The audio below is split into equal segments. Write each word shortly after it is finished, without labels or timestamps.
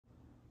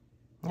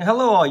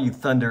Hello all you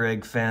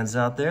Thunderegg fans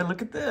out there.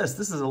 Look at this.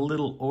 This is a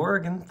little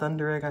Oregon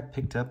Thunderegg I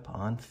picked up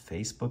on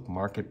Facebook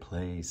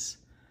Marketplace.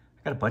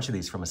 I got a bunch of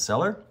these from a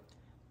seller.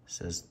 It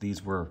says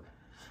these were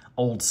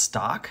old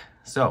stock.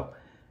 So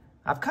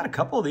I've got a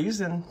couple of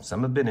these and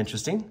some have been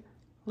interesting.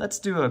 Let's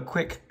do a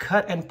quick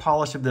cut and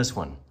polish of this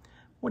one.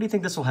 What do you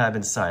think this will have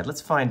inside? Let's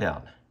find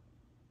out.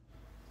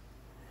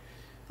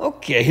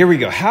 Okay, here we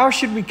go. How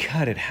should we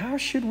cut it? How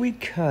should we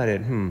cut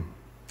it?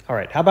 All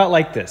right, how about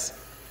like this?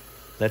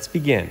 Let's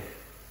begin.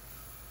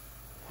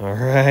 All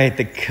right,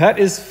 the cut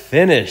is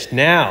finished.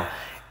 Now,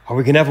 are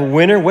we gonna have a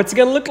winner? What's it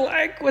gonna look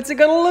like? What's it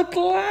gonna look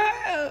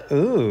like?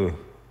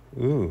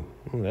 Ooh,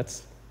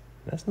 that's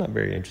not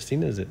very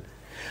interesting, is it?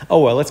 Oh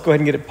well, let's go ahead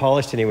and get it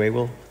polished anyway.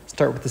 We'll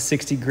start with the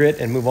 60 grit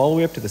and move all the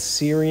way up to the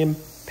cerium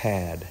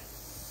pad.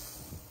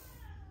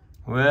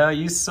 Well,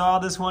 you saw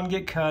this one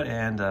get cut,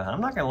 and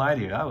I'm not gonna lie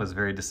to you, I was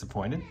very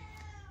disappointed. Do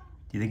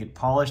you think it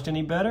polished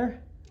any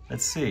better?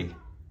 Let's see.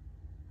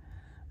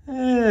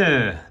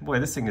 Boy,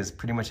 this thing is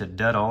pretty much a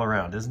dud all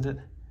around, isn't it?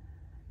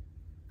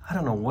 I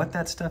don't know what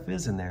that stuff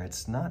is in there.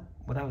 It's not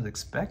what I was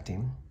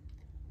expecting.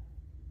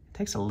 It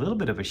takes a little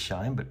bit of a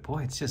shine, but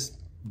boy, it's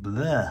just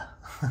blah.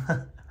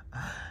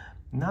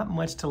 Not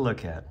much to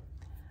look at.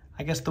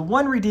 I guess the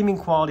one redeeming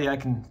quality I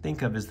can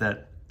think of is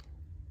that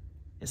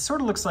it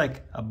sort of looks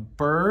like a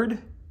bird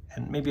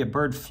and maybe a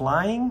bird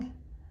flying.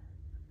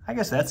 I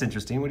guess that's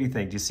interesting. What do you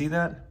think? Do you see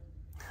that?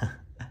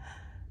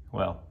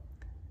 Well,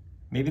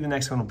 maybe the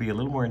next one will be a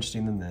little more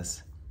interesting than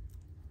this.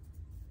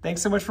 Thanks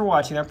so much for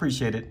watching. I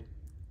appreciate it.